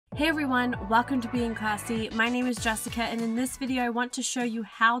Hey everyone, welcome to Being Classy. My name is Jessica, and in this video I want to show you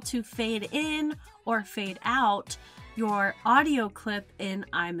how to fade in or fade out your audio clip in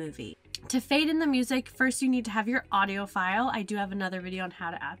iMovie. To fade in the music, first you need to have your audio file. I do have another video on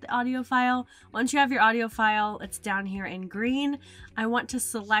how to add the audio file. Once you have your audio file, it's down here in green. I want to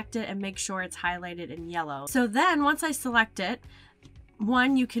select it and make sure it's highlighted in yellow. So then once I select it,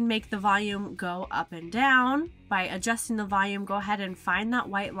 you can make the volume go up and down. By adjusting the volume, go ahead and find that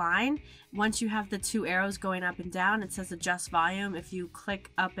white line. Once you have the two arrows going up and down, it says adjust volume. If you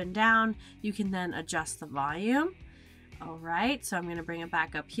click up and down, you can then adjust the volume. All right, so I'm going to bring it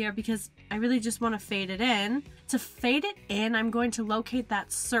back up here because I really just want to fade it in. To fade it in, I'm going to locate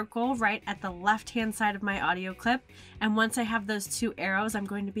that circle right at the left-hand side of my audio clip. And once I have those two arrows, I'm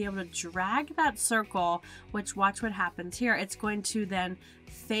going to be able to drag that circle, which watch what happens here. It's going to then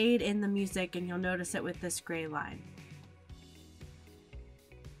fade in the music, and you'll notice it with this gray line.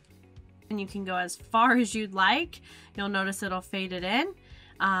 And you can go as far as you'd like. You'll notice it'll fade it in.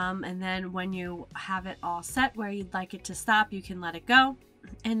 And then when you have it all set where you'd like it to stop, you can let it go.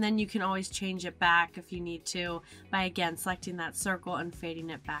 And then you can always change it back if you need to by, again, selecting that circle and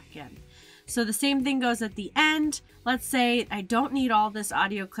fading it back in. So the same thing goes at the end. Let's say I don't need all this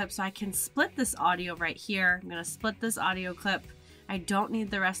audio clip, so I can split this audio right here. I'm going to split this audio clip. I don't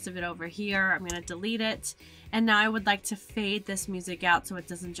need the rest of it over here. I'm going to delete it. And now I would like to fade this music out so it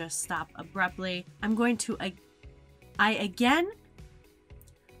doesn't just stop abruptly. I'm going to, I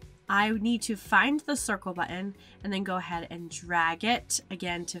need to find the circle button and then go ahead and drag it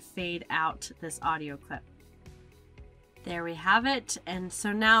again to fade out this audio clip. There we have it. And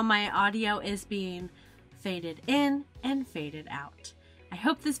so now my audio is being faded in and faded out. I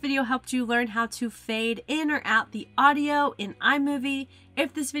hope this video helped you learn how to fade in or out the audio in iMovie.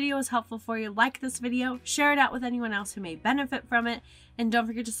 If this video was helpful for you, like this video, share it out with anyone else who may benefit from it, and don't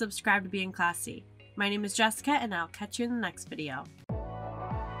forget to subscribe to Being Classy. My name is Jessica, and I'll catch you in the next video.